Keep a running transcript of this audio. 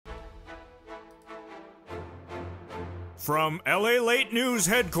From LALATE News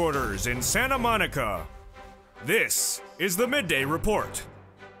headquarters in Santa Monica, this is the Midday Report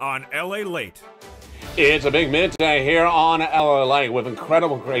on LALATE. It's a big midday here on LALATE with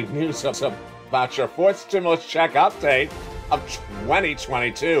incredible great news about your fourth stimulus check update of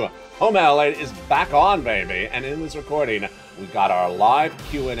 2022. Home LALATE is back on, baby, and in this recording, we got our live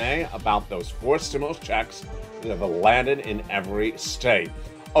Q&A about those four stimulus checks that have landed in every state.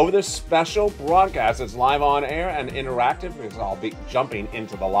 Over this special broadcast, it's live on air and interactive because I'll be jumping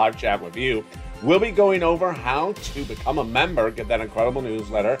into the live chat with you. We'll be going over how to become a member, get that incredible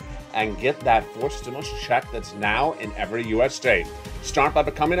newsletter, and get that fourth stimulus check that's now in every U.S. state. Start by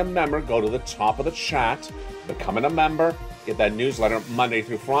becoming a member. Go to the top of the chat, becoming a member, get that newsletter Monday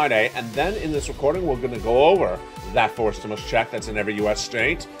through Friday, and then in this recording, we're going to go over that fourth stimulus check that's in every U.S.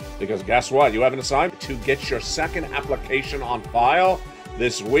 state. Because guess what? You have an assignment to get your second application on file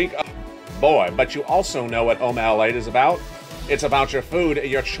this week. Oh, boy, but you also know what Home LALATE is about. It's about your food,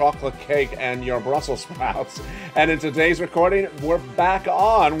 your chocolate cake, and your Brussels sprouts. And in today's recording, we're back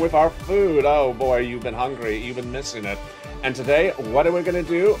on with our food. Oh boy, you've been hungry, you've been missing it. And today, what are we going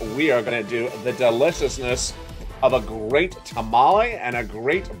to do? We are going to do the deliciousness of a great tamale and a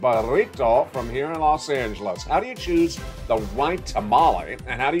great burrito from here in Los Angeles. How do you choose the right tamale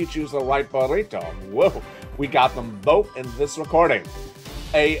and how do you choose the right burrito? Whoa, we got them both in this recording.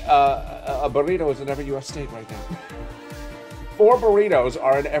 A burrito is in every U.S. state right now. 4 burritos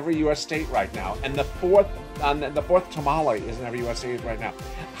are in every U.S. state right now, and the fourth tamale is in every U.S. state right now.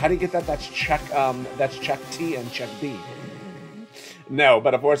 How do you get that? That's check T and check B. No,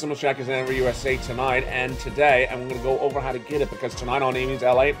 but a fourth stimulus check is in every U.S. state tonight and today, and we're going to go over how to get it because tonight on Amy's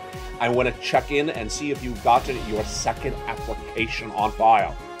LA, I want to check in and see if you've gotten your second application on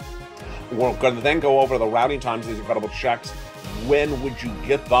file. We're going to then go over the routing times of these incredible checks. When would you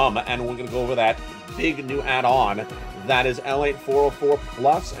get them? And we're going to go over that big new add-on that is LALATE 404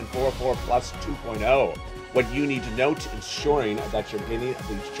 Plus and 404 Plus 2.0. What you need to know to ensuring that you're getting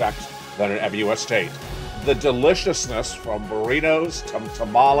these checks that are in every U.S. state. The deliciousness from burritos to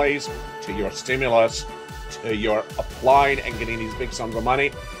tamales to your stimulus to your applying and getting these big sums of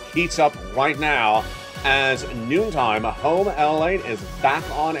money heats up right now as noontime. Home LALATE is back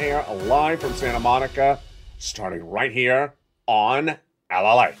on air live from Santa Monica, starting right here on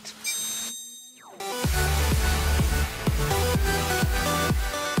LALATE.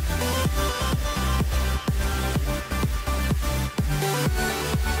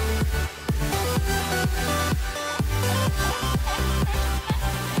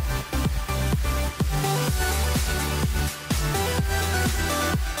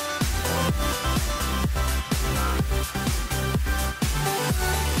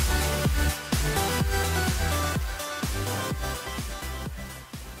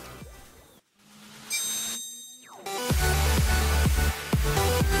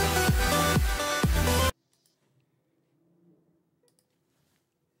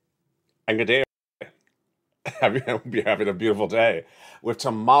 And good day. Hope you're having a beautiful day. With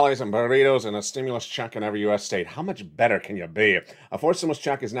tamales and burritos and a stimulus check in every U.S. state, how much better can you be? A fourth stimulus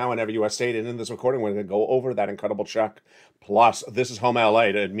check is now in every U.S. state, and in this recording, we're going to go over that incredible check. Plus, this is Home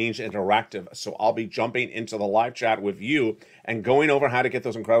LALATE. It means interactive, so I'll be jumping into the live chat with you and going over how to get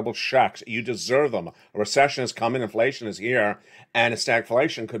those incredible checks. You deserve them. A recession is coming, inflation is here, and a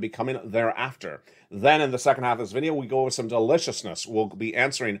stagflation could be coming thereafter. Then in the second half of this video, we go over some deliciousness. I'll be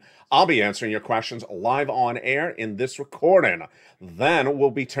answering your questions live on air in this recording. Then we'll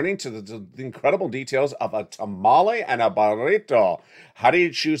be turning to the incredible details of a tamale and a burrito. How do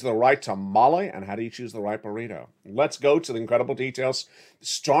you choose the right tamale and how do you choose the right burrito? Let's go to the incredible details,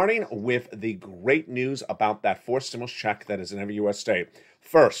 starting with the great news about that fourth stimulus check that is in every U.S. state.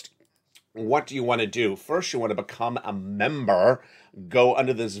 First, what do you want to do? First, you want to become a member. Go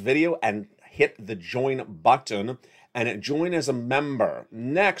under this video and hit the join button and join as a member.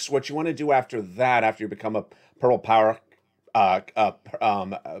 Next, what you want to do after that, after you become a Purple Power,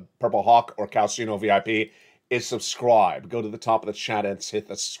 Purple Hawk or Calcino VIP, is subscribe. Go to the top of the chat and hit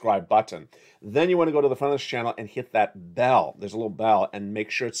the subscribe button. Then you want to go to the front of this channel and hit that bell. There's a little bell and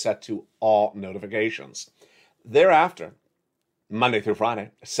make sure it's set to all notifications. Thereafter, Monday through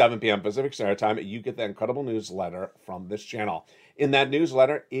Friday, 7 p.m. Pacific Standard Time, you get the incredible newsletter from this channel. In that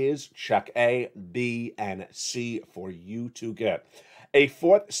newsletter is check A, B, and C for you to get. A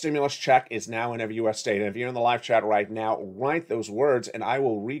fourth stimulus check is now in every U.S. state. And if you're in the live chat right now, write those words and I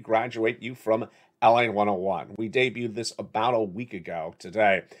will regraduate you from LA 101. We debuted this about a week ago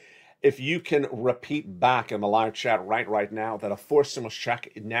today. If you can repeat back in the live chat right now that a fourth stimulus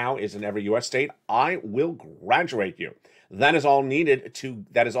check now is in every U.S. state, I will graduate you. That is all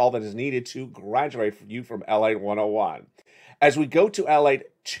that is needed to graduate you from LA 101. As we go to LA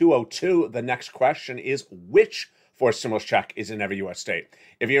 202, the next question is, which forced stimulus check is in every U.S. state?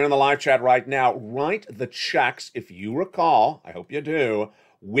 If you're in the live chat right now, write the checks, if you recall, I hope you do,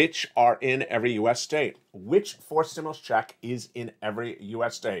 which are in every U.S. state. Which forced stimulus check is in every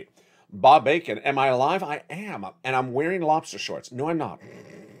U.S. state? Bob Bacon, am I alive? I am, and I'm wearing lobster shorts. No, I'm not.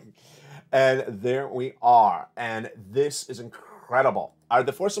 And there we are, and this is incredible. Are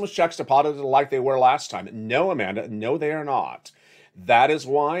the forced stimulus checks deposited like they were last time? No, Amanda, no, they are not. That is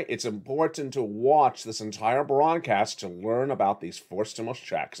why it's important to watch this entire broadcast to learn about these forced stimulus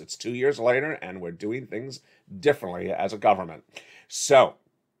checks. It's 2 years later, and we're doing things differently as a government. So,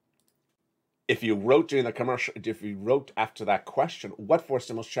 if you wrote during the commercial, if you wrote after that question, what forced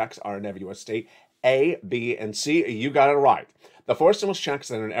stimulus checks are in every U.S. state? A, B, and C, you got it right. The forced stimulus checks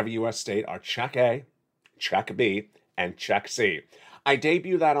that are in every U.S. state are Check A, Check B, and Check C. I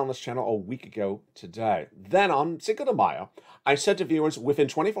debuted that on this channel a week ago today. Then on Cinco de Mayo, I said to viewers, within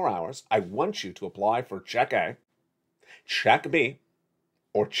 24 hours, I want you to apply for Check A, Check B,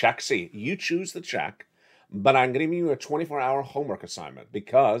 or Check C. You choose the check, but I'm giving you a 24-hour homework assignment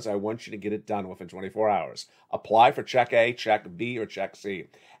because I want you to get it done within 24 hours. Apply for Check A, Check B, or Check C.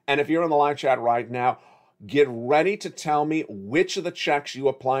 And if you're in the live chat right now, get ready to tell me which of the checks you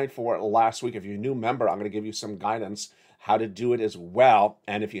applied for last week. If you're a new member, I'm going to give you some guidance how to do it as well.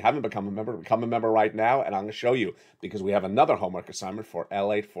 And if you haven't become a member right now, and I'm going to show you because we have another homework assignment for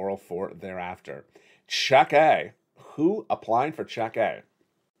LATE 404 thereafter. Check A. Who applied for Check A?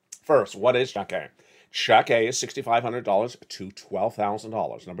 First, what is Check A? Check A is $6,500 to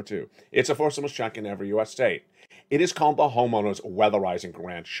 $12,000. Number two, it's a forced stimulus check in every U.S. state. It is called the Homeowners Weatherizing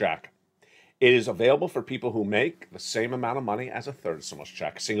Grant Check. It is available for people who make the same amount of money as a third stimulus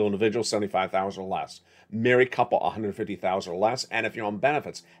check. Single individual, $75,000 or less. Married couple, $150,000 or less. And if you're on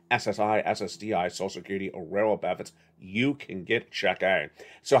benefits, SSI, SSDI, Social Security, or railroad benefits, you can get Check A.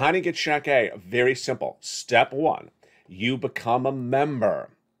 So how do you get Check A? Very simple. Step one, you become a member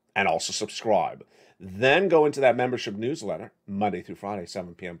and also subscribe. Then go into that membership newsletter, Monday through Friday,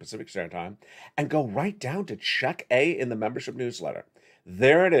 7 p.m. Pacific Standard Time, and go right down to Check A in the membership newsletter.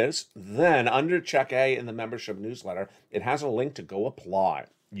 There it is. Then under Check A in the membership newsletter, it has a link to go apply.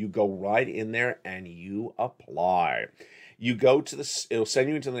 You go right in there and you apply. You go to it'll send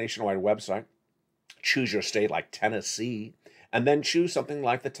you into the nationwide website, choose your state like Tennessee, and then choose something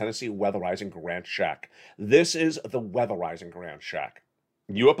like the Tennessee Weatherizing Grant Check. This is the Weatherizing Grant Check.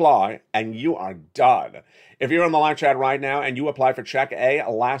 You apply, and you are done. If you're in the live chat right now and you applied for Check A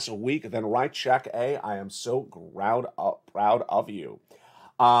last week, then write Check A. I am so proud of you.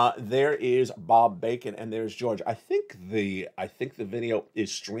 There is Bob Bacon, and there's George. I think the video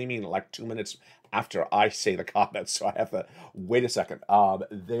is streaming like 2 minutes after I say the comments, so I have to wait a second.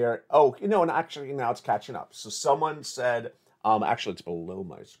 And actually now it's catching up. So someone said, actually it's below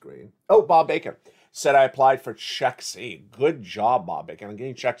my screen. Oh, Bob Bacon said I applied for Check C. Good job, Bob Bacon. I'm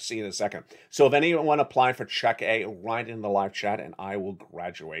getting Check C in a second. So if anyone applied for Check A, write in the live chat and I will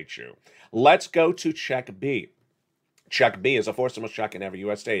graduate you. Let's go to Check B. Check B is a forced stimulus check in every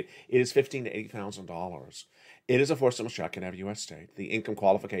U.S. state. It is $15,000 to $80,000. It is a forced stimulus check in every U.S. state. The income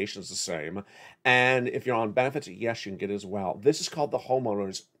qualification is the same. And if you're on benefits, yes, you can get it as well. This is called the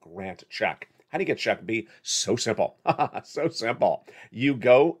Homeowners Grant Check. How do you get Check B? So simple. So simple. You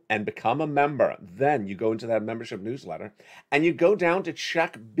go and become a member. Then you go into that membership newsletter and you go down to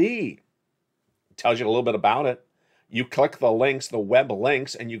Check B. It tells you a little bit about it. You click the links, the web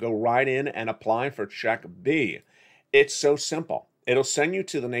links, and you go right in and apply for Check B. It's so simple. It'll send you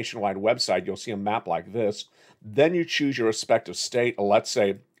to the nationwide website. You'll see a map like this. Then you choose your respective state, let's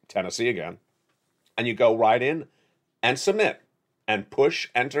say Tennessee again, and you go right in and submit. And push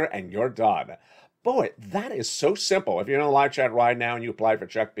enter, and you're done. Boy, that is so simple. If you're in a live chat right now and you apply for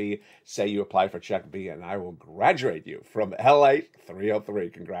Check B, say you apply for Check B, and I will graduate you from LA 303.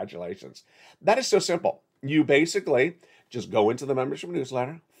 Congratulations. That is so simple. You basically just go into the membership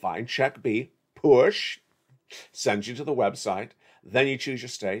newsletter, find Check B, push, sends you to the website. Then you choose your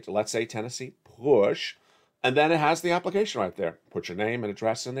state. Let's say Tennessee, push, and then it has the application right there. Put your name and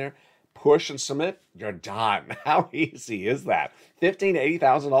address in there. Push and submit, you're done. How easy is that? $15,000 to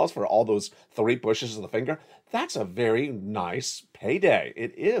 $80,000 for all those 3 pushes of the finger? That's a very nice payday.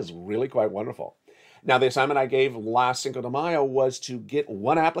 It is really quite wonderful. Now, the assignment I gave last Cinco de Mayo was to get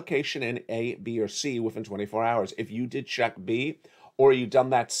one application in A, B, or C within 24 hours. If you did Check B, or you've done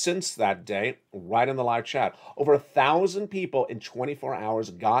that since that day, right in the live chat. Over 1,000 people in 24 hours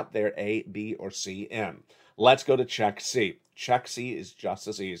got their A, B, or C in. Let's go to Check C. Check C is just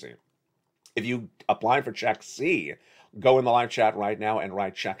as easy. If you apply for Check C, Go in the live chat right now and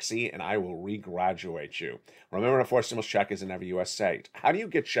write check C, and I will regraduate you. Remember, a forced stimulus check is in every U.S. state. How do you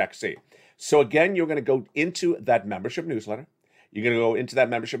get check C? So again, you're going to go into that membership newsletter. You're going to go into that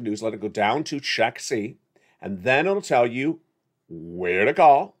membership newsletter, go down to check C, and then it'll tell you where to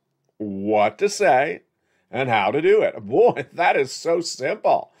call, what to say, and how to do it. Boy, that is so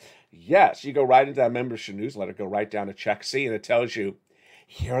simple. Yes, you go right into that membership newsletter, go right down to check C, and it tells you,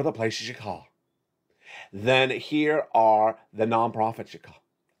 here are the places you call. Then here are the nonprofits you call.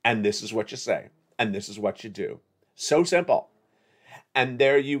 And this is what you say. And this is what you do. So simple. And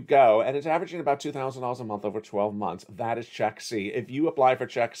there you go. And it's averaging about $2,000 a month over 12 months. That is check C. If you apply for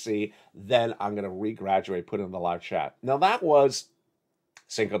check C, then I'm going to regraduate, put it in the live chat. Now that was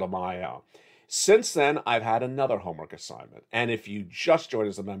Cinco de Mayo. Since then, I've had another homework assignment. And if you just joined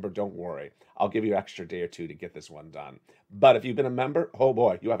as a member, don't worry. I'll give you an extra day or two to get this one done. But if you've been a member, oh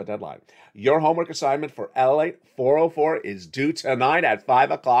boy, you have a deadline. Your homework assignment for LALATE 404 is due tonight at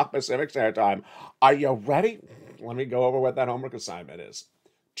 5 o'clock Pacific Standard Time. Are you ready? Let me go over what that homework assignment is.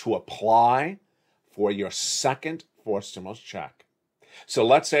 To apply for your second forced stimulus check. So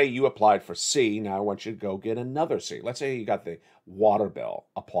let's say you applied for C. Now I want you to go get another C. Let's say you got the water bill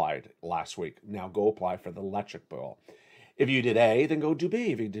applied last week. Now go apply for the electric bill. If you did A, then go do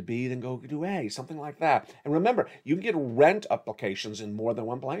B. If you did B, then go do A, something like that. And remember, you can get rent applications in more than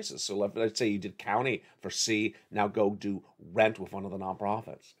one places. So let's say you did county for C. Now go do rent with one of the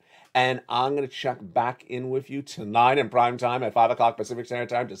nonprofits. And I'm going to check back in with you tonight in prime time at 5 o'clock Pacific Standard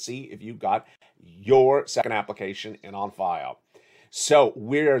Time to see if you got your second application in on file. So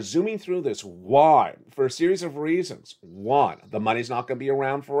we're zooming through this. Why? For a series of reasons. One, the money's not going to be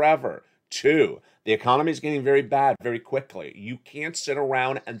around forever. Two, the economy is getting very bad very quickly. You can't sit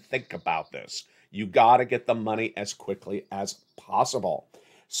around and think about this. You got to get the money as quickly as possible.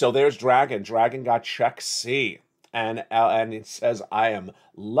 So there's Dragon. Dragon got check C. And it says, I am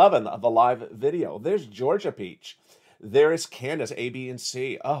loving the live video. There's Georgia Peach. There is Candace, A, B, and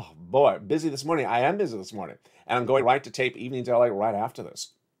C. Oh, boy, busy this morning. I am busy this morning. And I'm going right to tape Evenings LA right after this.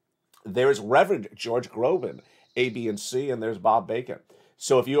 There's Reverend George Groban, A, B, and C, and there's Bob Bacon.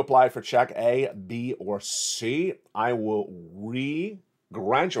 So if you applied for check A, B, or C, I will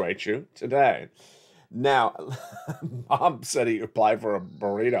re-graduate you today. Now, Bob said he applied for a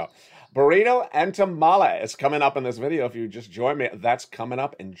burrito. Burrito and tamale is coming up in this video. If you just join me, that's coming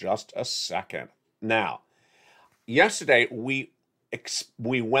up in just a second. Now, yesterday we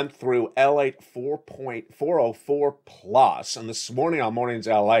went through LALATE 4.404 plus, and this morning on Mornings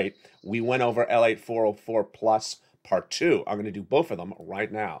LALATE, we went over LALATE 404 plus part 2. I'm going to do both of them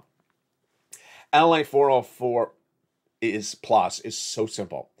right now. LALATE 404 is so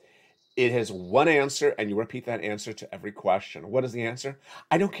simple. It has one answer, and you repeat that answer to every question. What is the answer?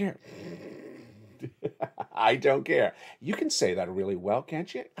 I don't care. I don't care. You can say that really well,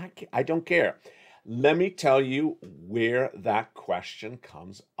 can't you? I don't care. Let me tell you where that question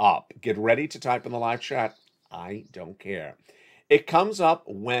comes up. Get ready to type in the live chat. I don't care. It comes up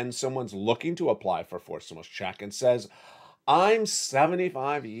when someone's looking to apply for forced stimulus check and says, I'm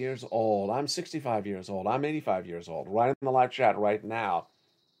 75 years old. I'm 65 years old. I'm 85 years old. Right in the live chat right now.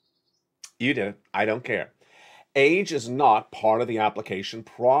 You did it. I don't care. Age is not part of the application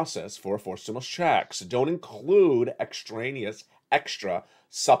process for a forced stimulus check. So don't include extra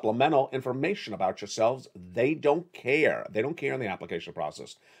supplemental information about yourselves. They don't care. They don't care in the application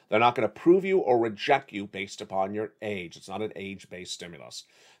process. They're not going to approve you or reject you based upon your age. It's not an age-based stimulus.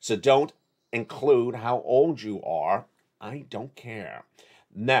 So don't include how old you are. I don't care.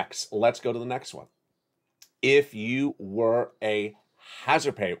 Next, let's go to the next one. If you were a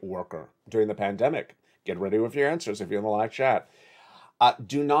hazard pay worker during the pandemic, get ready with your answers if you're in the live chat.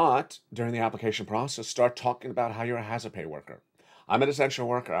 Do not, during the application process, start talking about how you're a hazard pay worker. I'm an essential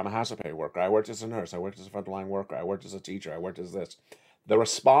worker. I'm a hazard pay worker. I worked as a nurse. I worked as a frontline worker. I worked as a teacher. I worked as this. The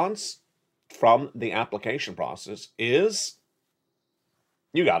response from the application process is,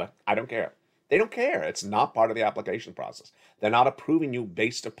 you got it. I don't care. They don't care. It's not part of the application process. They're not approving you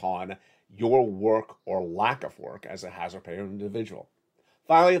based upon your work or lack of work as a hazard pay individual.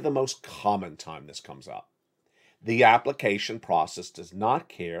 Finally, the most common time this comes up. The application process does not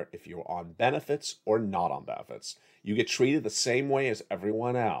care if you're on benefits or not on benefits. You get treated the same way as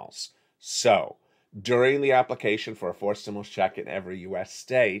everyone else. So, during the application for a forced stimulus check in every U.S.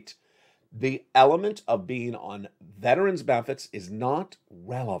 state, the element of being on veterans benefits is not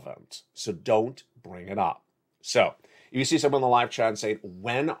relevant. So don't bring it up. So, if you see someone in the live chat saying,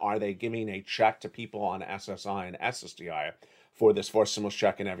 when are they giving a check to people on SSI and SSDI for this forced stimulus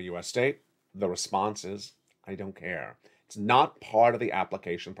check in every U.S. state? The response is, I don't care. It's not part of the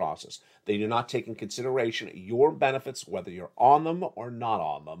application process. They do not take in consideration your benefits, whether you're on them or not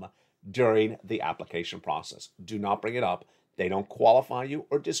on them, during the application process. Do not bring it up. They don't qualify you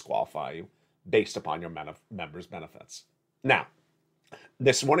or disqualify you based upon your members' benefits. Now,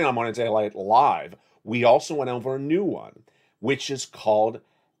 this morning on Morning Daylight Live, we also went over a new one, which is called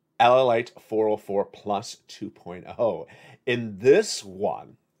LALATE 404 Plus 2.0. In this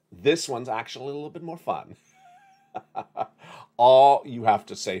one's actually a little bit more fun. All you have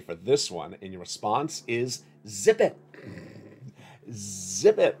to say for this one in your response is zip it.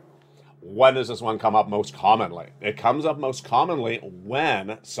 Zip it. When does this one come up most commonly? It comes up most commonly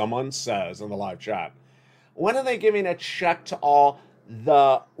when someone says in the live chat, when are they giving a check to all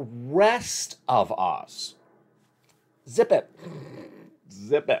the rest of us? Zip it.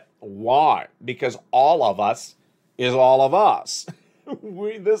 Zip it. Why? Because all of us is all of us.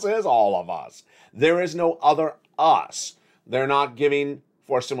 This is all of us. There is no other us. They're not giving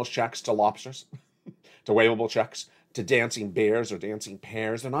forced stimulus checks to lobsters, to waivable checks, to dancing bears or dancing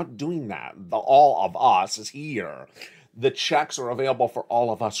pears. They're not doing that. The all of us is here. The checks are available for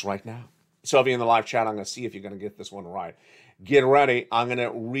all of us right now. So if you're in the live chat, I'm going to see if you're going to get this one right. Get ready. I'm going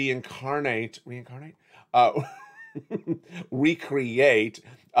to recreate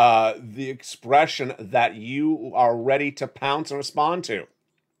the expression that you are ready to pounce and respond to.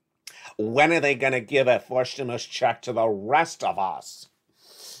 When are they going to give a forced stimulus check to the rest of us?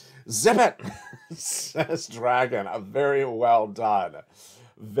 Zip it, says Dragon. Very well done.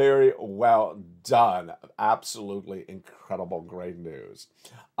 Very well done. Absolutely incredible. Great news.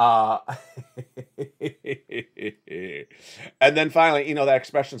 And then finally, that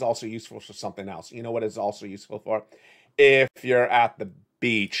expression is also useful for something else. You know what it's also useful for? If you're at the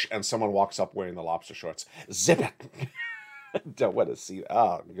beach and someone walks up wearing the lobster shorts, zip it. Don't want to see.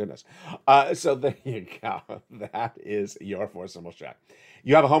 Oh, my goodness. So there you go. That is your forced stimulus check.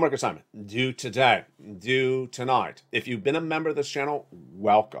 You have a homework assignment due today, due tonight. If you've been a member of this channel,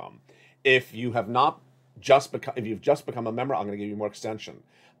 welcome. If you have not if you've just become a member, I'm going to give you more extension.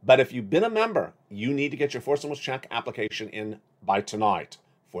 But if you've been a member, you need to get your forced stimulus check application in by tonight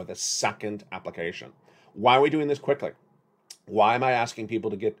for the second application. Why are we doing this quickly? Why am I asking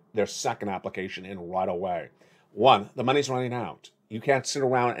people to get their second application in right away? One, the money's running out. You can't sit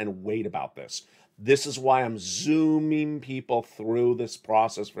around and wait about this. This is why I'm zooming people through this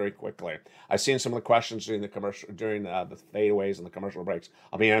process very quickly. I've seen some of the questions during the fadeaways and the commercial breaks.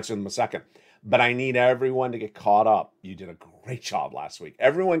 I'll be answering them in a second. But I need everyone to get caught up. You did a great job last week.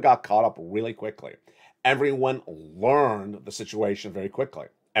 Everyone got caught up really quickly. Everyone learned the situation very quickly.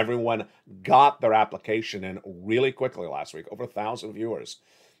 Everyone got their application in really quickly last week. Over 1,000 viewers.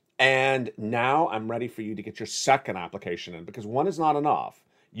 And now I'm ready for you to get your second application in, because one is not enough.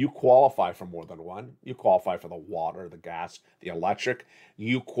 You qualify for more than one. You qualify for the water, the gas, the electric.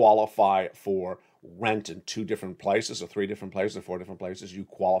 You qualify for rent in 2 different places or 3 different places or 4 different places. You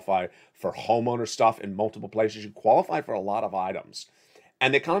qualify for homeowner stuff in multiple places. You qualify for a lot of items.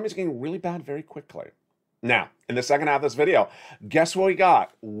 And the economy is getting really bad very quickly. Now, in the second half of this video, guess what we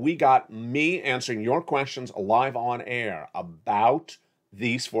got? We got me answering your questions live on air about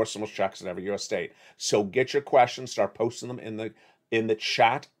these forced stimulus checks in every U.S. state. So get your questions, start posting them in the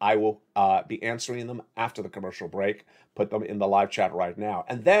chat. I will be answering them after the commercial break. Put them in the live chat right now.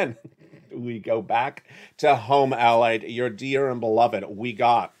 And then we go back to home, LALATE, your dear and beloved. We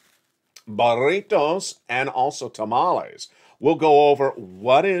got burritos and also tamales. We'll go over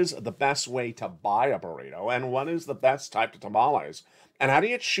what is the best way to buy a burrito and what is the best type of tamales. And how do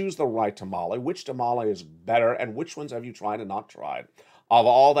you choose the right tamale? Which tamale is better and which ones have you tried and not tried? Of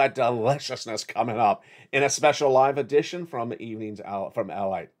all that deliciousness coming up in a special live edition from Evenings from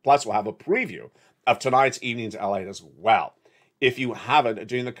LA. Plus, we'll have a preview of tonight's Evenings LA as well. If you haven't,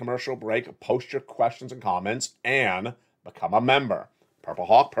 during the commercial break, post your questions and comments and become a member. Purple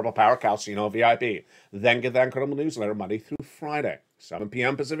Hawk, Purple Power, Calcino VIP. Then get that incredible newsletter Monday through Friday, 7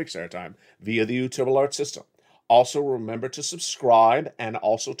 p.m. Pacific Standard Time via the YouTube alert system. Also, remember to subscribe and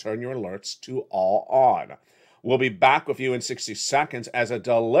also turn your alerts to all on. We'll be back with you in 60 seconds as a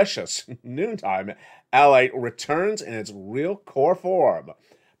delicious noontime LALATE returns in its real core form.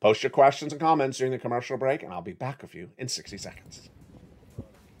 Post your questions and comments during the commercial break, and I'll be back with you in 60 seconds.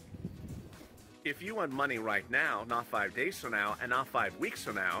 If you want money right now, not 5 days from now, and not 5 weeks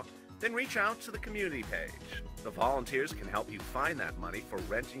from now, then reach out to the community page. The volunteers can help you find that money for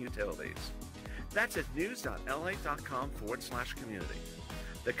rent and utilities. That's at news.lalate.com/community.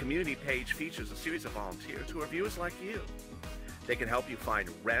 The community page features a series of volunteers who are viewers like you. They can help you find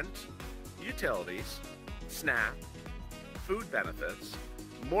rent, utilities, SNAP, food benefits,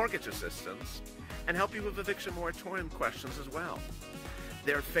 mortgage assistance, and help you with eviction moratorium questions as well.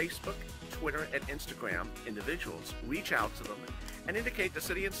 Their Facebook, Twitter, and Instagram individuals reach out to them and indicate the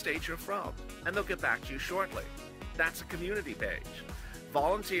city and state you're from, and they'll get back to you shortly. That's a community page.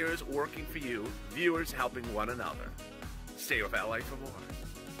 Volunteers working for you, viewers helping one another. Stay with LA for more.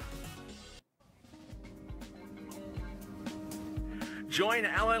 Join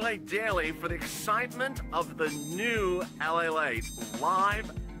LALATE Daily for the excitement of the new LALATE live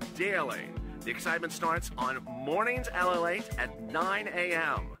daily. The excitement starts on mornings LALATE at 9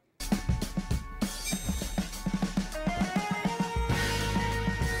 a.m.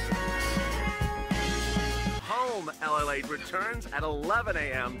 Home LALATE returns at 11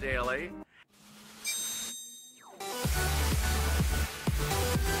 a.m. daily.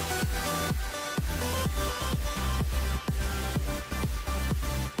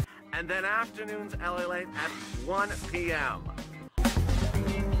 And then afternoons LALATE at 1 p.m.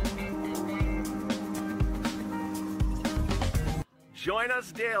 Join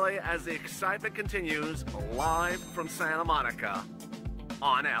us daily as the excitement continues live from Santa Monica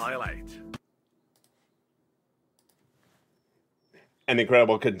on LALATE. And the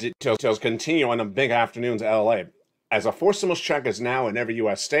incredible details continue on the big afternoons at LA. As a forced stimulus check is now in every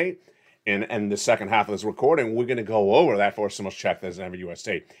U.S. state, and the second half of this recording, we're going to go over that forced stimulus check that's in every U.S.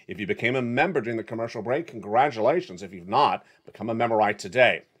 state. If you became a member during the commercial break, congratulations. If you've not, become a member right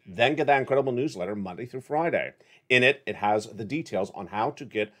today. Then get that incredible newsletter Monday through Friday. In it, it has the details on how to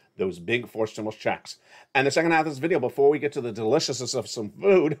get those big forced stimulus checks. And the second half of this video, before we get to the deliciousness of some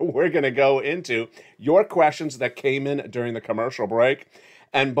food, we're going to go into your questions that came in during the commercial break.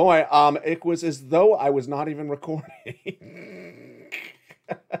 And boy, it was as though I was not even recording.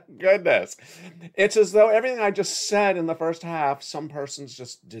 Goodness. It's as though everything I just said in the first half, some persons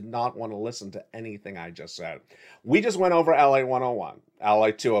just did not want to listen to anything I just said. We just went over LA 101,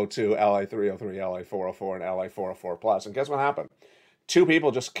 LA 202, LA 303, LA 404, and LA 404 plus. And guess what happened? Two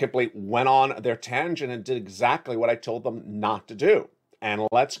people just simply went on their tangent and did exactly what I told them not to do. And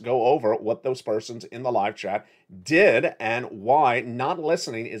let's go over what those persons in the live chat did and why not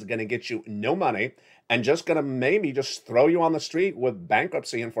listening is going to get you no money and just going to maybe just throw you on the street with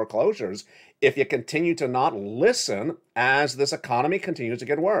bankruptcy and foreclosures if you continue to not listen as this economy continues to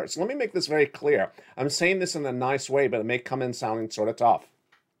get worse. Let me make this very clear. I'm saying this in a nice way, but it may come in sounding sort of tough.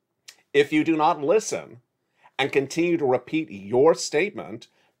 If you do not listen and continue to repeat your statement,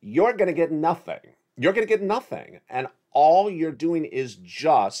 you're going to get nothing. You're going to get nothing. And all you're doing is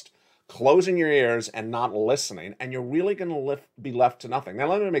just closing your ears and not listening, and you're really going to be left to nothing. Now,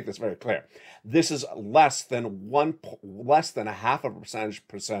 let me make this very clear. This is less than a half a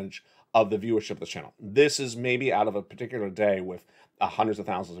percentage of the viewership of the channel. This is maybe out of a particular day with hundreds of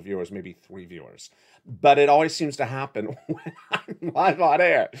thousands of viewers, maybe 3 viewers. But it always seems to happen when I'm live on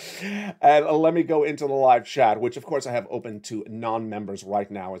air. And let me go into the live chat, which of course I have open to non-members right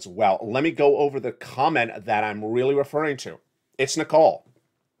now as well. Let me go over the comment that I'm really referring to. It's Nicole.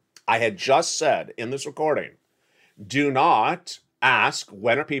 I had just said in this recording, do not ask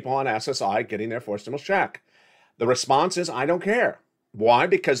when are people on SSI getting their forced stimulus check. The response is, I don't care. Why?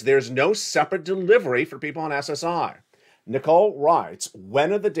 Because there's no separate delivery for people on SSI. Nicole writes,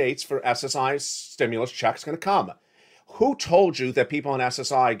 when are the dates for SSI stimulus checks going to come? Who told you that people on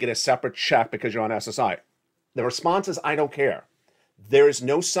SSI get a separate check because you're on SSI? The response is, I don't care. There is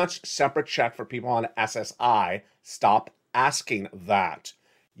no such separate check for people on SSI. Stop asking that.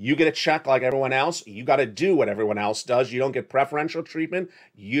 You get a check like everyone else. You got to do what everyone else does. You don't get preferential treatment.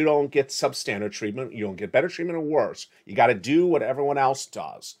 You don't get substandard treatment. You don't get better treatment or worse. You got to do what everyone else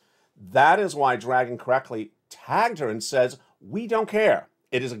does. That is why Dragon correctly tagged her and says, we don't care.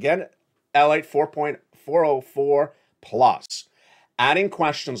 It is, again, LALATE 4.404 plus. Adding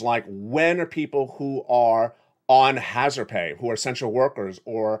questions like, when are people who are on hazard pay, who are essential workers,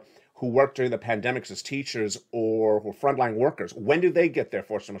 or who work during the pandemics as teachers or who are frontline workers, when do they get their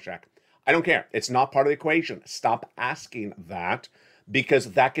forced stimulus check? I don't care. It's not part of the equation. Stop asking that,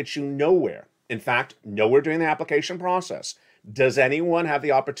 because that gets you nowhere. In fact, nowhere during the application process. Does anyone have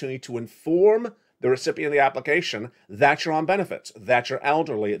the opportunity to inform the recipient of the application that you're on benefits, that you're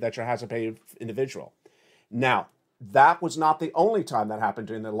elderly, that you're hazard pay individual? Now, that was not the only time that happened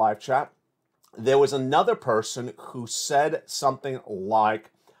during the live chat. There was another person who said something like,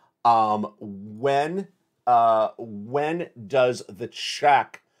 when does the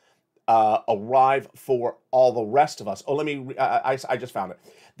check arrive for all the rest of us? Oh, I just found it.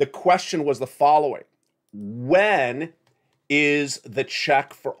 The question was the following: when is the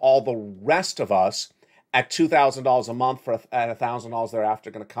check for all the rest of us at $2,000 a month and $1,000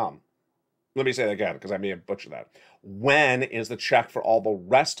 thereafter going to come? Let me say that again, because I may have butchered that. When is the check for all the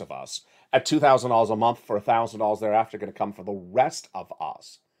rest of us at $2,000 a month for $1,000 thereafter going to come for the rest of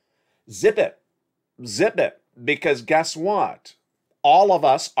us. Zip it. Zip it. Because guess what? All of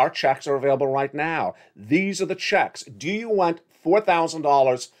us, our checks are available right now. These are the checks. Do you want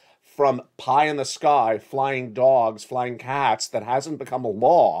 $4,000 from pie in the sky, flying dogs, flying cats that hasn't become a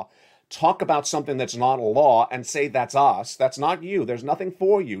law? Talk about something that's not a law and say that's us. That's not you. There's nothing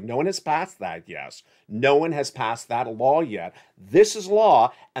for you. No one has passed that yet. No one has passed that law yet. This is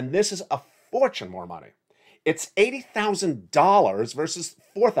law, and this is a fortune more money. It's $80,000 versus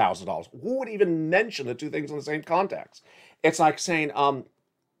 $4,000. Who would even mention the two things in the same context? It's like saying,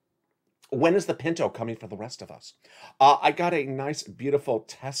 when is the Pinto coming for the rest of us? I got a nice, beautiful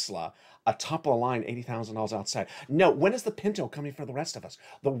Tesla, a top of the line, $80,000 outside. No, when is the Pinto coming for the rest of us?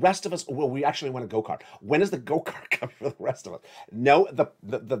 The rest of us, well, we actually want a go-kart. When is the go-kart coming for the rest of us? No,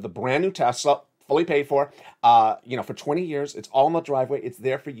 the brand new Tesla, fully paid for, for 20 years. It's all in the driveway. It's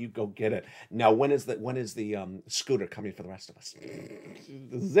there for you. Go get it. Now, when is the scooter coming for the rest of us?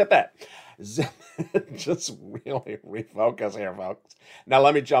 Zip it. Zip it. Just really refocus here, folks. Now,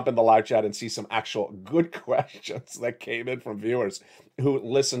 let me jump in the live chat and see some actual good questions that came in from viewers who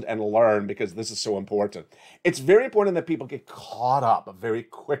listened and learned, because this is so important. It's very important that people get caught up very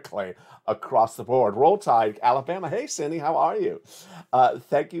quickly across the board. Roll Tide, Alabama. Hey, Cindy, how are you?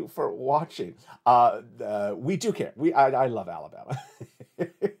 Thank you for watching. We do care. I love Alabama.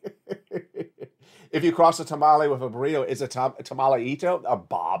 If you cross a tamale with a burrito, is a tamale ito?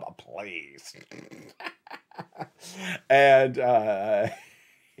 Bob, please. And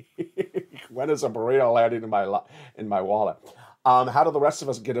when is a burrito landing in my wallet? How do the rest of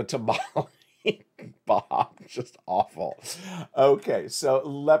us get a tamale? Bob, just awful. Okay, so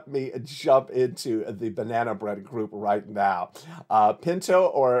let me jump into the banana bread group right now. Pinto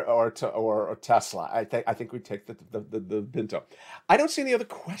or Tesla? I think we take the Pinto. I don't see any other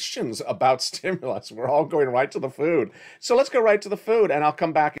questions about stimulus. We're all going right to the food. So let's go right to the food, and I'll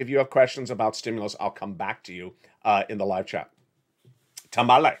come back. If you have questions about stimulus, I'll come back to you in the live chat.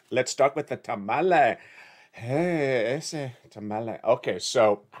 Tamale. Let's start with the tamale. Hey, ese tamale. Okay,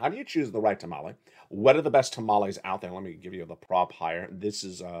 so how do you choose the right tamale? What are the best tamales out there? Let me give you the prop hire. This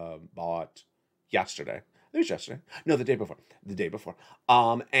is bought yesterday. It was yesterday. No, the day before. The day before.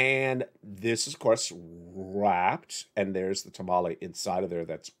 And this is, of course, wrapped. And there's the tamale inside of there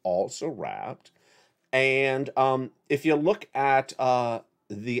that's also wrapped. And if you look at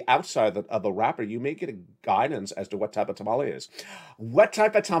the outside of the wrapper, you may get a guidance as to what type of tamale it is. What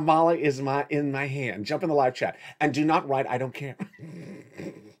type of tamale is in my hand? Jump in the live chat. And do not write, I don't care.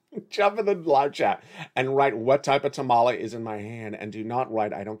 Jump in the live chat and write what type of tamale is in my hand, and do not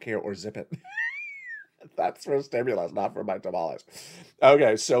write, I don't care, or zip it. That's for stimulus, not for my tamales.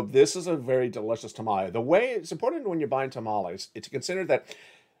 Okay, so this is a very delicious tamale. The way it's important when you're buying tamales is to consider that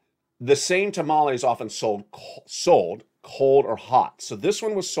the same tamale is often sold cold or hot. So this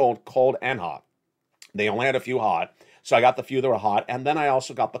one was sold cold and hot. They only had a few hot, so I got the few that were hot, and then I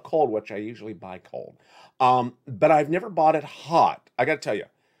also got the cold, which I usually buy cold. But I've never bought it hot. I got to tell you,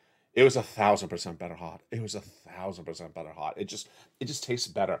 it was 1,000% better hot. It was 1,000% better hot. It just tastes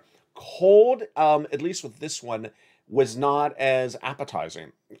better. Cold, at least with this one, was not as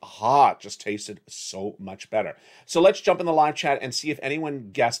appetizing. Hot just tasted so much better. So let's jump in the live chat and see if anyone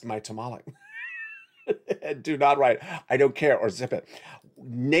guessed my tamale. Do not write, I don't care, or zip it.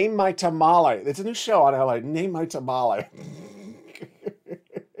 Name my tamale. It's a new show on LA. Name my tamale.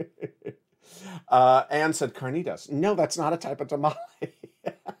 Anne said carnitas. No, that's not a type of tamale.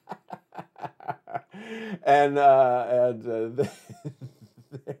 and there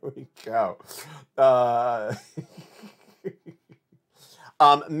we go.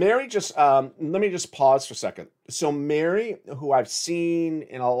 Mary just, let me just pause for a second. So Mary, who I've seen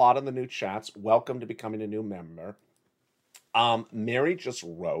in a lot of the new chats, welcome to becoming a new member. Mary just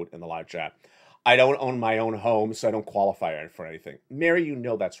wrote in the live chat, I don't own my own home, so I don't qualify for anything. Mary, you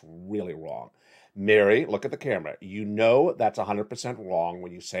know that's really wrong. Mary, look at the camera. You know that's 100% wrong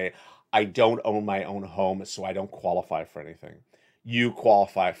when you say, I don't own my own home, so I don't qualify for anything. You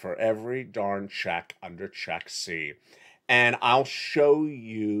qualify for every darn check under Check C. And I'll show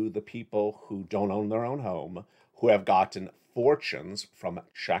you the people who don't own their own home, who have gotten fortunes from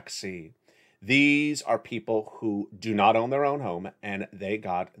Check C. These are people who do not own their own home, and they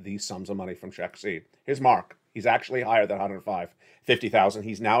got these sums of money from Check C. Here's Mark. He's actually higher than $150,000.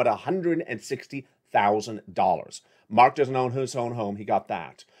 He's now at $160,000. Mark doesn't own his own home. He got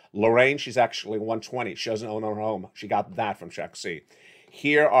that. Lorraine, she's actually 120. She doesn't own her home. She got that from Check C.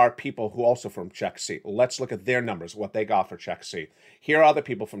 Here are people who also from Check C. Let's look at their numbers, what they got for Check C. Here are other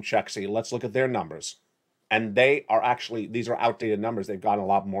people from Check C. Let's look at their numbers. And they are actually, these are outdated numbers. They've gotten a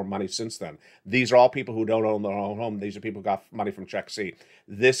lot more money since then. These are all people who don't own their own home. These are people who got money from Check C.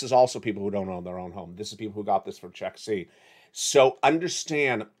 This is also people who don't own their own home. This is people who got this from Check C. So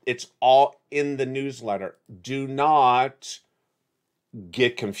understand, it's all in the newsletter. Do not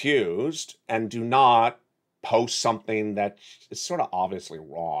get confused, and do not post something that is sort of obviously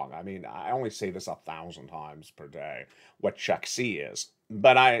wrong. I mean, I only say this 1,000 times per day, what Check C is.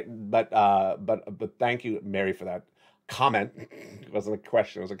 But thank you, Mary, for that comment. It wasn't a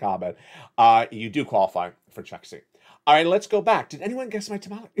question, it was a comment. You do qualify for Check C. All right, let's go back. Did anyone guess my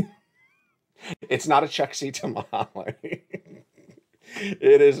tamale? It's not a Check C tamale.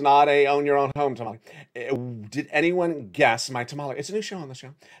 It is not a own your own home tamale. Did anyone guess my tamale? It's a new show on the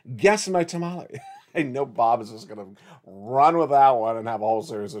show. Guess my tamale. I know Bob is just going to run with that one and have a whole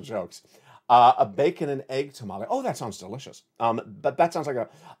series of jokes. A bacon and egg tamale. Oh, that sounds delicious. But that sounds like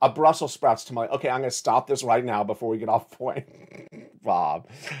a Brussels sprouts tamale. Okay, I'm going to stop this right now before we get off point. Bob.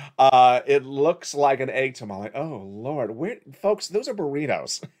 It looks like an egg tamale. Oh, Lord. Folks, those are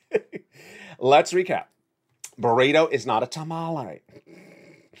burritos. Let's recap. Burrito is not a tamale.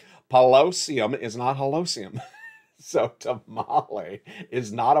 Pelosium is not halosium. So tamale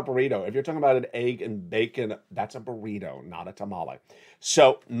is not a burrito. If you're talking about an egg and bacon, that's a burrito, not a tamale.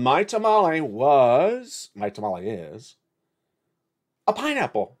 So my tamale is a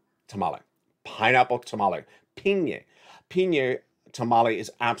pineapple tamale. Pineapple tamale. Piña. Piña tamale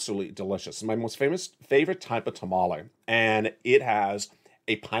is absolutely delicious. It's my most favorite type of tamale, and it has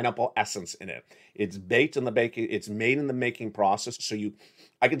a pineapple essence in it. It's baked in the baking. It's made in the making process. So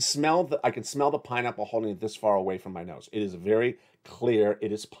I can smell the pineapple holding it this far away from my nose. It is very clear.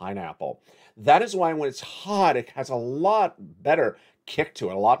 It is pineapple. That is why when it's hot, it has a lot better kick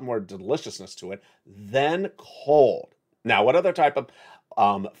to it, a lot more deliciousness to it than cold. Now, what other type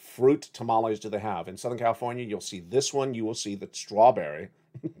of fruit tamales do they have? In Southern California, you'll see this one. You will see the strawberry.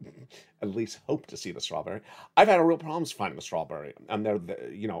 At least hope to see the strawberry. I've had a real problems finding the strawberry. And they're,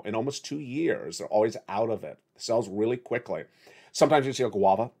 in almost 2 years, they're always out of it. It sells really quickly. Sometimes you see a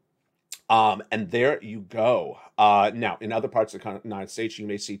guava. And there you go. Now, in other parts of the United States, you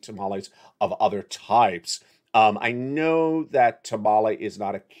may see tamales of other types. I know that tamale is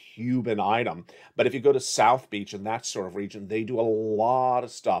not a Cuban item, but if you go to South Beach and that sort of region, they do a lot of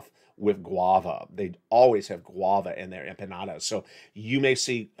stuff with guava. They always have guava in their empanadas. So you may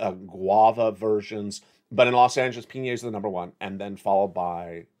see guava versions, but in Los Angeles, piña is the number one, and then followed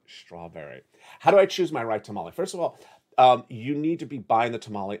by strawberry. How do I choose my right tamale? First of all, you need to be buying the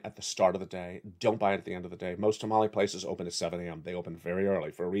tamale at the start of the day. Don't buy it at the end of the day. Most tamale places open at 7 a.m. They open very early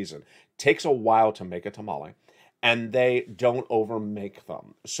for a reason. It takes a while to make a tamale, and they don't overmake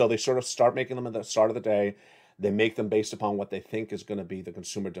them. So they sort of start making them at the start of the day. They make them based upon what they think is going to be the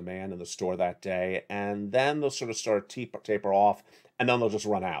consumer demand in the store that day, and then they'll sort of start taper off, and then they'll just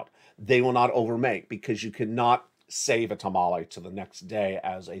run out. They will not overmake because you cannot save a tamale to the next day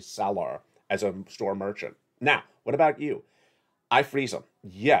as a seller, as a store merchant. Now, what about you? I freeze them.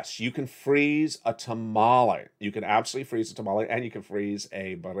 Yes, you can freeze a tamale. You can absolutely freeze a tamale, and you can freeze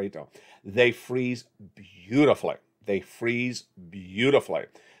a burrito. They freeze beautifully.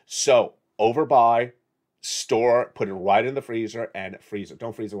 So, overbuy, store, put it right in the freezer, and freeze it.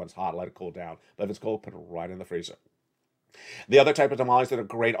 Don't freeze it when it's hot. Let it cool down. But if it's cold, put it right in the freezer. The other type of tamales that are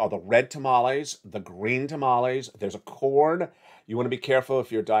great are the red tamales, the green tamales. There's a corn. You want to be careful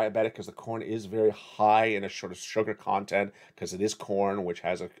if you're diabetic because the corn is very high in a sort of sugar content because it is corn, which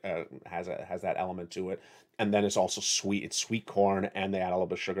has that element to it. And then it's also sweet. It's sweet corn, and they add a little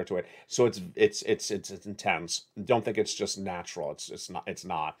bit of sugar to it. So it's intense. Don't think it's just natural. It's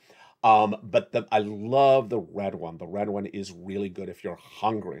not. But I love the red one. The red one is really good if you're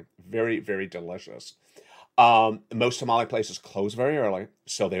hungry. Very, very delicious. Most tamale places close very early,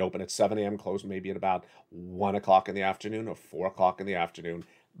 so they open at 7 a.m., close maybe at about 1 o'clock in the afternoon or 4 o'clock in the afternoon.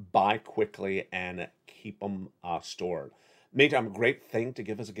 Buy quickly and keep them stored. Meantime, a great thing to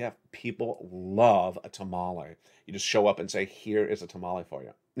give as a gift. People love a tamale. You just show up and say, here is a tamale for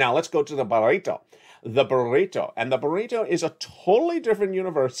you. Now, let's go to the burrito. And the burrito is a totally different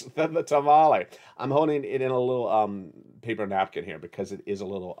universe than the tamale. I'm holding it in a little paper napkin here because it is a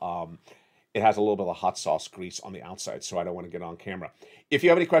little... it has a little bit of hot sauce grease on the outside, so I don't want to get on camera. If you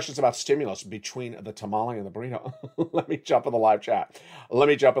have any questions about stimulus between the tamale and the burrito, let me jump in the live chat. Let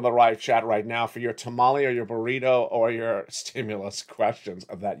me jump in the live chat right now for your tamale or your burrito or your stimulus questions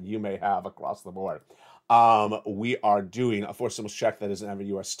that you may have across the board. We are doing a forced stimulus check that is in every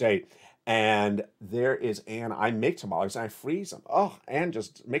U.S. state. And there is Ann. I make tamales and I freeze them. Oh, Ann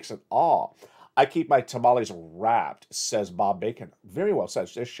just makes it all. I keep my tamales wrapped, says Bob Bacon. Very well said.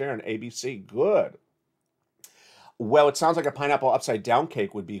 There's Sharon, ABC. Good. Well, it sounds like a pineapple upside down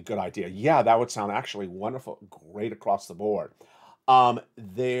cake would be a good idea. Yeah, that would sound actually wonderful, great across the board.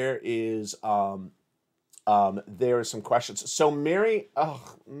 There is some questions. So Mary,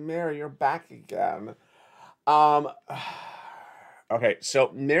 oh Mary, you're back again. Um, okay, so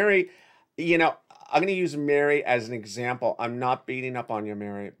Mary, you know, I'm gonna use Mary as an example. I'm not beating up on you,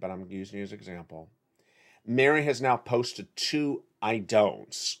 Mary, but I'm using you as an example. Mary has now posted 2 I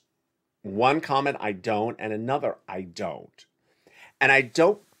don'ts. One comment I don't, and another I don't. And I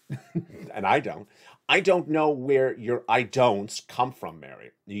don't, and I don't know where your I don'ts come from,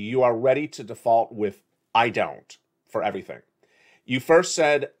 Mary. You are ready to default with I don't for everything. You first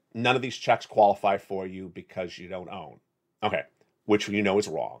said none of these checks qualify for you because you don't own. Okay, which you know is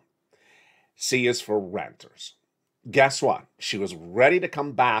wrong. C is for renters. Guess what? She was ready to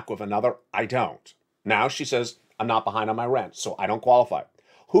come back with another I don't. Now she says, I'm not behind on my rent, so I don't qualify.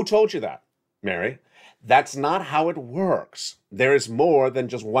 Who told you that, Mary? That's not how it works. There is more than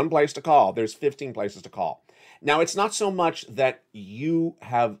just one place to call. There's 15 places to call. Now, it's not so much that you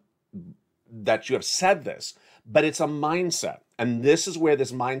have said this, but it's a mindset. And this is where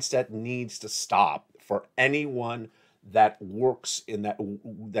this mindset needs to stop for anyone that works in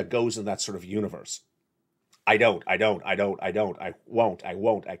that goes in that sort of universe. I won't, I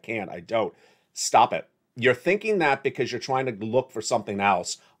can't, I don't. Stop it. You're thinking that because you're trying to look for something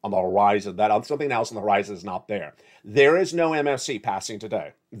else on the horizon. That something else on the horizon is not there. There is no MFC passing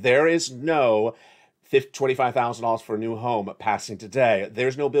today. There is no $25,000 for a new home passing today.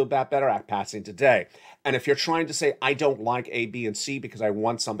 There's no Build Back Better Act passing today. And if you're trying to say, I don't like A, B, and C because I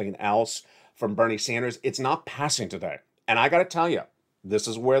want something else from Bernie Sanders, it's not passing today. And I got to tell you, this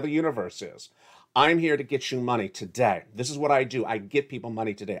is where the universe is. I'm here to get you money today. This is what I do. I get people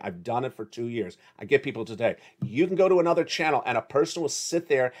money today. I've done it for 2 years. I get people today. You can go to another channel and a person will sit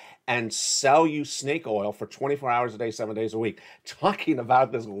there and sell you snake oil for 24 hours a day, 7 days a week, talking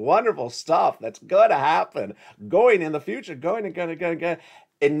about this wonderful stuff that's going to happen, going in the future, going.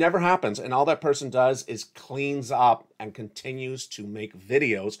 It never happens. And all that person does is cleans up and continues to make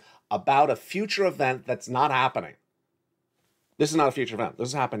videos about a future event that's not happening. This is not a future event. This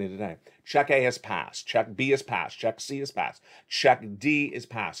is happening today. Check A is passed. Check B is passed. Check C is passed. Check D is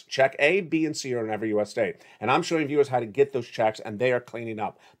passed. Check A, B, and C are in every U.S. state. And I'm showing viewers how to get those checks, and they are cleaning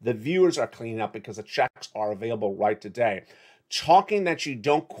up. The viewers are cleaning up because the checks are available right today. Talking that you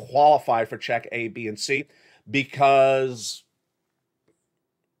don't qualify for check A, B, and C because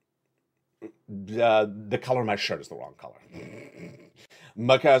the color of my shirt is the wrong color.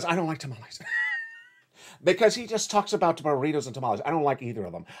 Because I don't like tamales. Because he just talks about burritos and tamales. I don't like either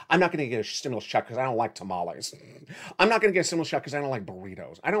of them. I'm not going to get a stimulus check because I don't like tamales. I'm not going to get a stimulus check because I don't like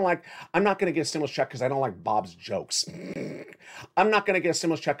burritos. I'm not going to get a stimulus check because I don't like Bob's jokes. I'm not going to get a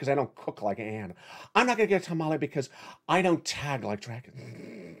stimulus check because I don't cook like Ann. I'm not going to get a tamale because I don't tag like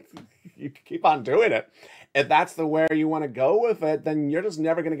Dragon. You keep on doing it. If that's the way you want to go with it, then you're just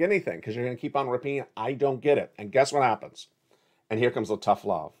never going to get anything because you're going to keep on repeating, I don't get it. And guess what happens? And here comes the tough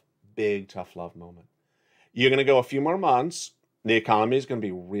love. Big tough love moment. You're going to go a few more months. The economy is going to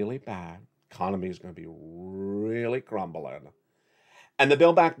be really bad. Economy is going to be really crumbling. And the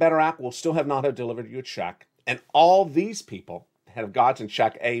Build Back Better Act will still not have delivered you a check. And all these people that have gotten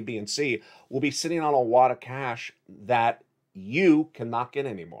check A, B, and C will be sitting on a wad of cash that you cannot get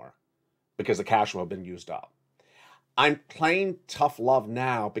anymore because the cash will have been used up. I'm playing tough love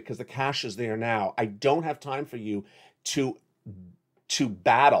now because the cash is there now. I don't have time for you to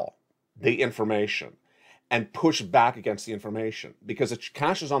battle the information and push back against the information because the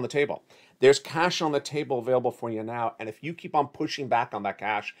cash is on the table. There's cash on the table available for you now. And if you keep on pushing back on that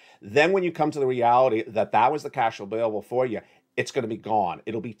cash, then when you come to the reality that that was the cash available for you, it's going to be gone.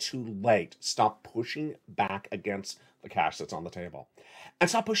 It'll be too late. Stop pushing back against the cash that's on the table. And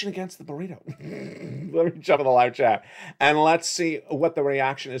stop pushing against the burrito. Let me jump in the live chat. And let's see what the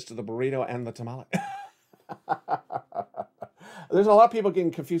reaction is to the burrito and the tamale. There's a lot of people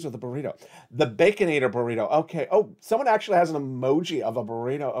getting confused with the burrito. The Baconator burrito. Okay. Oh, someone actually has an emoji of a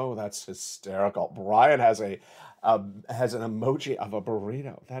burrito. Oh, that's hysterical. Brian has an emoji of a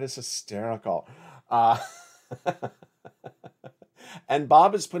burrito. That is hysterical. And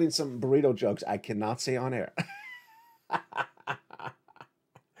Bob is putting some burrito jokes I cannot say on air.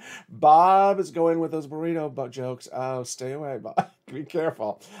 Bob is going with those burrito jokes. Oh, stay away, Bob. Be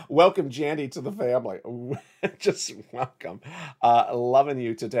careful. Welcome, Jandy, to the family. Just welcome. Loving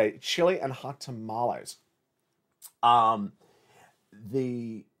you today. Chili and hot tamales. So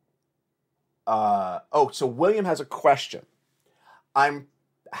William has a question.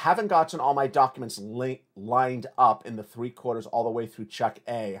 Haven't gotten all my documents lined up in the 3/4 all the way through check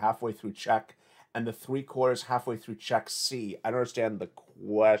A, halfway through check and the 3/4 halfway through check C. I don't understand the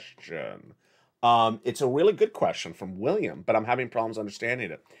question. It's a really good question from William, but I'm having problems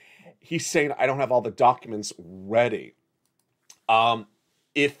understanding it. He's saying I don't have all the documents ready.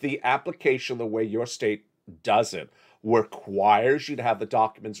 If the application, the way your state does it, requires you to have the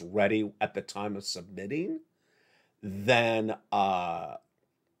documents ready at the time of submitting, then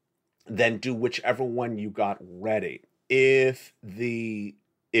do whichever one you got ready. If the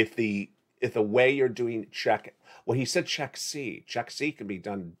way you're doing check, well, he said check C. Check C can be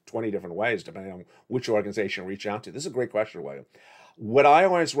done 20 different ways depending on which organization you reach out to. This is a great question, William. What I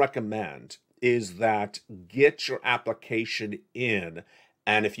always recommend is that get your application in,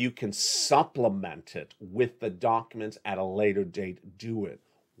 and if you can supplement it with the documents at a later date, do it.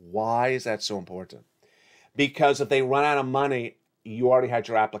 Why is that so important? Because if they run out of money, you already had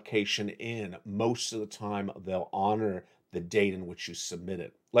your application in. Most of the time, they'll honor the date in which you submit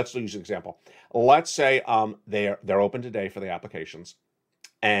it. Let's use an example. Let's say they're open today for the applications,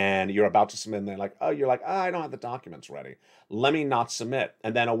 and you're about to submit, and they're like, oh, I don't have the documents ready. Let me not submit.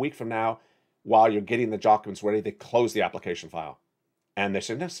 And then a week from now, while you're getting the documents ready, they close the application file. And they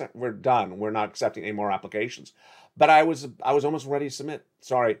say, no, sir, we're done. We're not accepting any more applications. But I was almost ready to submit.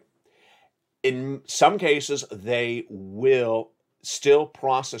 Sorry. In some cases, they will still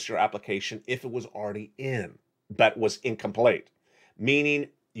process your application if it was already in, but was incomplete. Meaning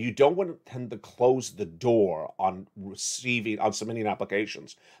you don't want to tend to close the door on submitting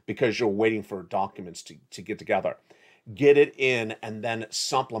applications because you're waiting for documents to get together. Get it in and then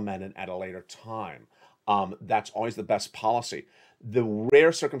supplement it at a later time. That's always the best policy. The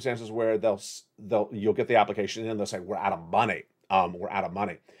rare circumstances where you'll get the application in and they'll say, we're out of money.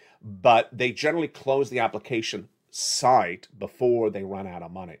 But they generally close the application site before they run out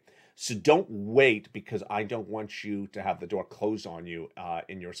of money. So don't wait, because I don't want you to have the door closed on you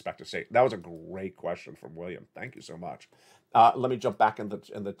in your respective state. That was a great question from William. Thank you so much. Let me jump back into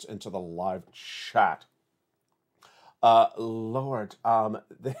the live chat. Lord,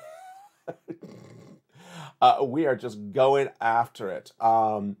 we are just going after it.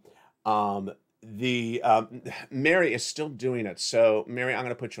 Mary is still doing it. So Mary, I'm going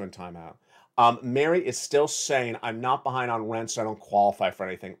to put you in timeout. Mary is still saying, I'm not behind on rent, so I don't qualify for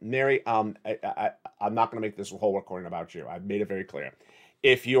anything. Mary, I'm not going to make this whole recording about you. I've made it very clear.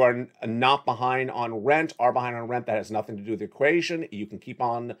 If you are not behind on rent, that has nothing to do with the equation. You can keep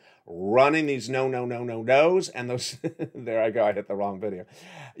on running these no's, and those, there I go, I hit the wrong video.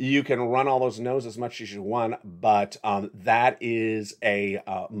 You can run all those no's as much as you want, but that is a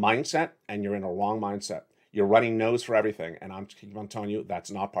mindset, and you're in a wrong mindset. You're running no's for everything, and I'm keep on telling you that's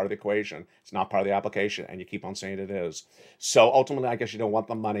not part of the equation. It's not part of the application, and you keep on saying it is. So ultimately, I guess you don't want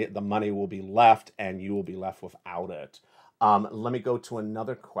the money. The money will be left, and you will be left without it. Let me go to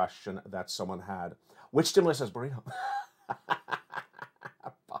another question that someone had. Which stimulus has burrito?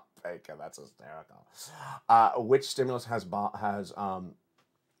 Bacon, that's hysterical. Which stimulus has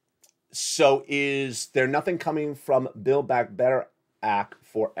so is there nothing coming from Build Back Better Act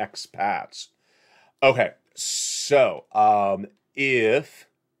for expats? Okay, so if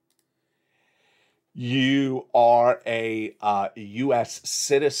you are a U.S.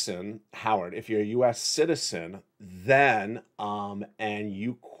 citizen, Howard, if you're a U.S. citizen, then, and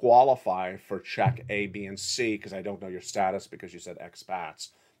you qualify for check A, B, and C, because I don't know your status because you said expats,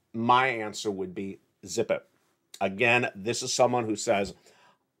 my answer would be zip it. Again, this is someone who says,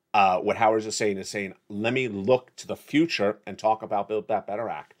 what Howard is saying, let me look to the future and talk about Build Back Better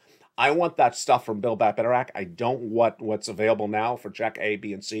Act. I want that stuff from Build Back Better Act. I don't want what's available now for check A,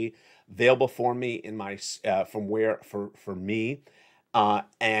 B, and C available for me in my for me.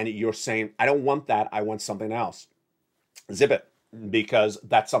 And you're saying, I don't want that. I want something else. Zip it, because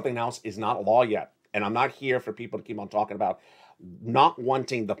that something else is not law yet. And I'm not here for people to keep on talking about not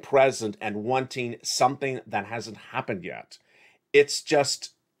wanting the present and wanting something that hasn't happened yet. It's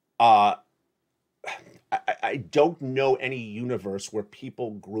just, I don't know any universe where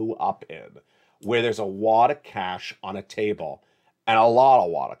people grew up in where there's a wad of cash on a table, and a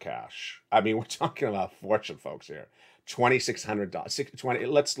lot of cash. I mean, we're talking about fortune, folks, here.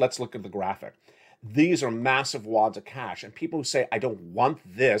 $2,600. Let's look at the graphic. These are massive wads of cash. And people who say, I don't want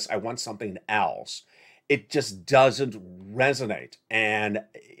this, I want something else, it just doesn't resonate. And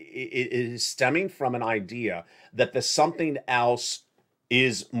it is stemming from an idea that the something else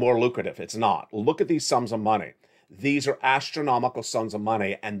is more lucrative. It's not. Look at these sums of money. These are astronomical sums of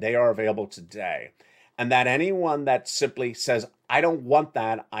money, and they are available today. And that anyone that simply says, I don't want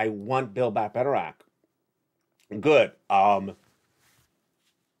that, I want Build Back Better Act. Good.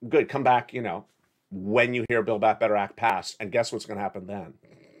 Good. Come back, when you hear Build Back Better Act passed, and guess what's going to happen then?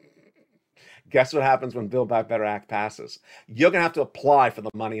 Guess what happens when Build Back Better Act passes? You're going to have to apply for the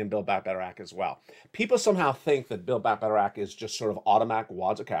money in Build Back Better Act as well. People somehow think that Build Back Better Act is just sort of automatic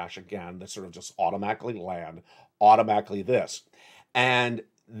wads of cash, again, that sort of just automatically land, automatically this. And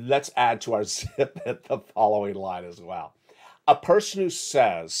let's add to our zip at the following line as well. A person who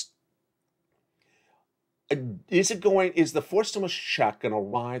says, is the fourth stimulus check going to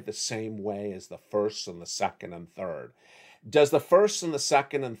arrive the same way as the first and the second and third? Does the first and the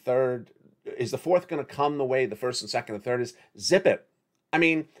second and third, is the fourth going to come the way the first and second and third is? Zip it. I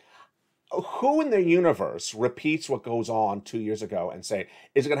mean, who in the universe repeats what goes on 2 years ago and say,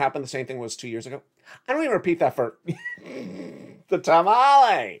 is it going to happen the same thing was 2 years ago? I don't even repeat that for the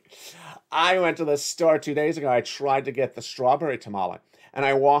tamale. I went to the store 2 days ago. I tried to get the strawberry tamale. And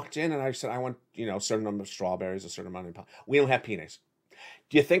I walked in and I said, I want, a certain number of strawberries, a certain amount of, we don't have peanuts.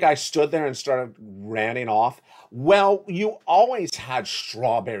 Do you think I stood there and started ranting off? Well, you always had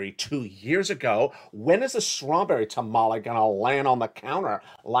strawberry 2 years ago. When is the strawberry tamale going to land on the counter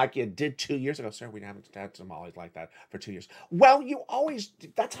like you did 2 years ago? Sir, we haven't had tamales like that for 2 years. Well,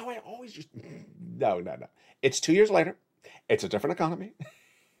 that's how I always used. No. It's 2 years later. It's a different economy.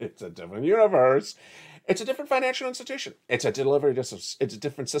 It's a different universe. It's a different financial institution. It's a delivery distance. It's a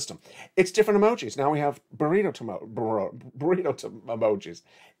different system. It's different emojis. Now we have burrito emojis.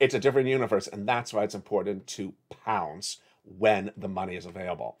 It's a different universe, and that's why it's important to pounce when the money is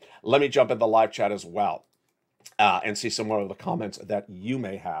available. Let me jump in the live chat as well and see some more of the comments that you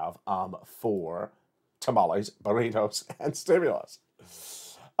may have for tamales, burritos, and stimulus.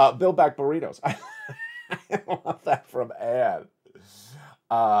 Build back burritos. I love that from Ann.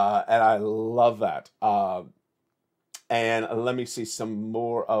 And I love that. And let me see some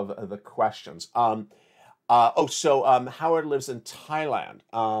more of the questions. Howard lives in Thailand.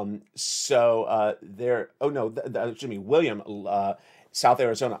 William, South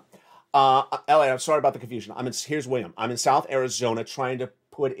Arizona. LA, I'm sorry about the confusion. Here's William. I'm in South Arizona trying to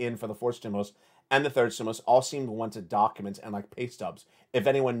put in for the fourth stimulus and the third stimulus. All seem to want documents and like pay stubs. If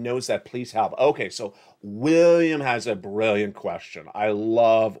anyone knows that, please help. Okay, so William has a brilliant question. I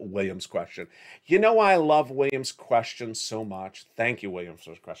love William's question. You know why I love William's question so much? Thank you, William,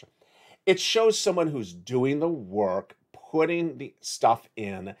 for this question. It shows someone who's doing the work, putting the stuff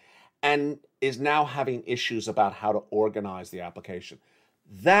in, and is now having issues about how to organize the application.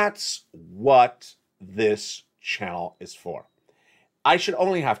 That's what this channel is for. I should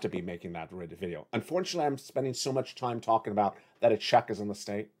only have to be making that video. Unfortunately, I'm spending so much time talking about that a check is in the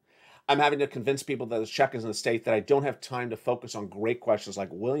state. I'm having to convince people that a check is in the state that I don't have time to focus on great questions like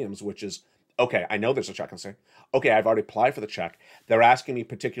Williams, which is, okay, I know there's a check in the state. Okay, I've already applied for the check. They're asking me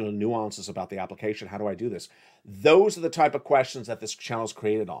particular nuances about the application. How do I do this? Those are the type of questions that this channel is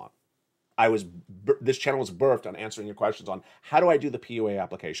created on. This channel was birthed on answering your questions on how do I do the PUA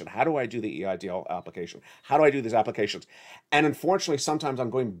application? How do I do the EIDL application? How do I do these applications? And unfortunately, sometimes I'm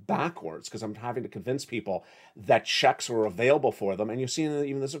going backwards because I'm having to convince people that checks are available for them. And you're seeing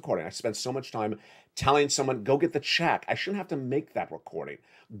even this recording. I spent so much time telling someone, go get the check. I shouldn't have to make that recording.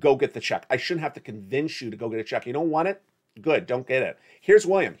 Go get the check. I shouldn't have to convince you to go get a check. You don't want it? Good, don't get it. Here's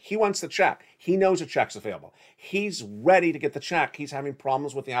William. He wants the check. He knows a check's available. He's ready to get the check. He's having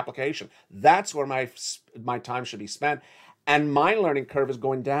problems with the application. That's where my time should be spent. And my learning curve is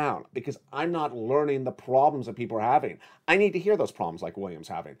going down because I'm not learning the problems that people are having. I need to hear those problems like William's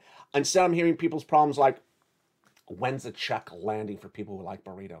having. Instead, I'm hearing people's problems like, when's the check landing for people who like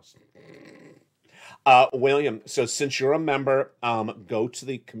burritos? William, so since you're a member, go to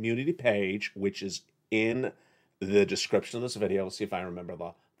the community page, which is in the description of this video. Let's see if I remember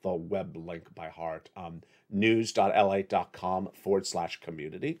the web link by heart.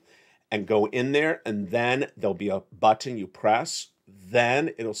 news.lalate.com/community. And go in there, and then there'll be a button you press.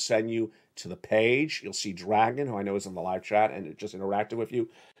 Then it'll send you to the page. You'll see Dragon, who I know is in the live chat, and it just interacted with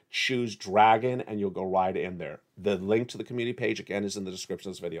you. Choose Dragon, and you'll go right in there. The link to the community page, again, is in the description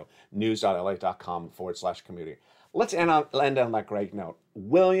of this video. news.lalate.com/community. Let's end on that great note.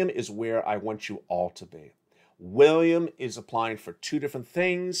 William is where I want you all to be. William is applying for two different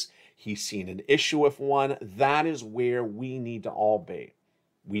things. He's seen an issue with one. That is where we need to all be.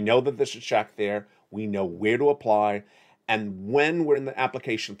 We know that there's a check there. We know where to apply. And when we're in the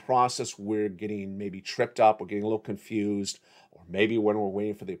application process, we're getting maybe tripped up, we're getting a little confused, or maybe when we're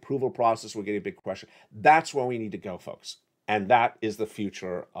waiting for the approval process, we're getting a big question. That's where we need to go, folks. And that is the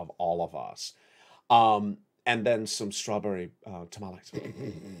future of all of us. And then some strawberry tamales.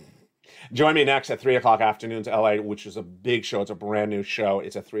 Join me next at 3 o'clock afternoons LA, which is a big show. It's a brand new show.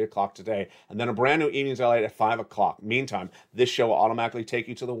 It's at 3 o'clock today. And then a brand new evenings LA at 5 o'clock. Meantime, this show will automatically take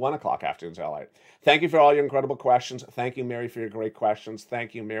you to the 1 o'clock afternoons LA. Thank you for all your incredible questions. Thank you, Mary, for your great questions.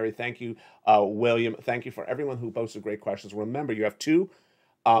 Thank you, Mary. Thank you, William. Thank you for everyone who posted great questions. Remember, you have two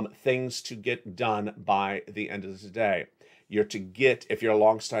things to get done by the end of the day. You're to get, if you're a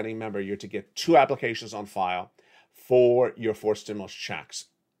long-standing member, you're to get 2 applications on file for your 4 stimulus checks.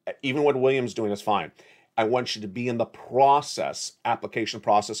 Even what William's doing is fine. I want you to be in the process, application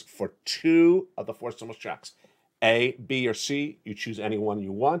process, for 2 of the 4 stimulus checks. A, B, or C. You choose any one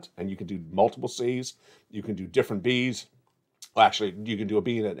you want, and you can do multiple C's. You can do different B's. Well, actually, you can do a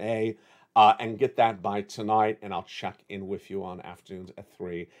B and an A, and get that by tonight, and I'll check in with you on afternoons at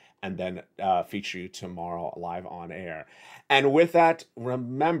 3, and then feature you tomorrow live on air. And with that,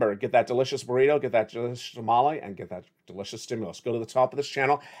 remember, get that delicious burrito, get that delicious tamale, and get that delicious stimulus. Go to the top of this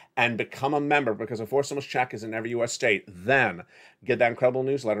channel and become a member, because a 4 stimulus check is in every U.S. state. Then get that incredible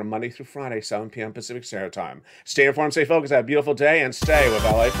newsletter Monday through Friday, 7 p.m. Pacific Standard Time. Stay informed, stay focused, have a beautiful day, and stay with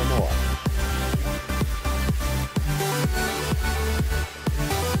LA for more.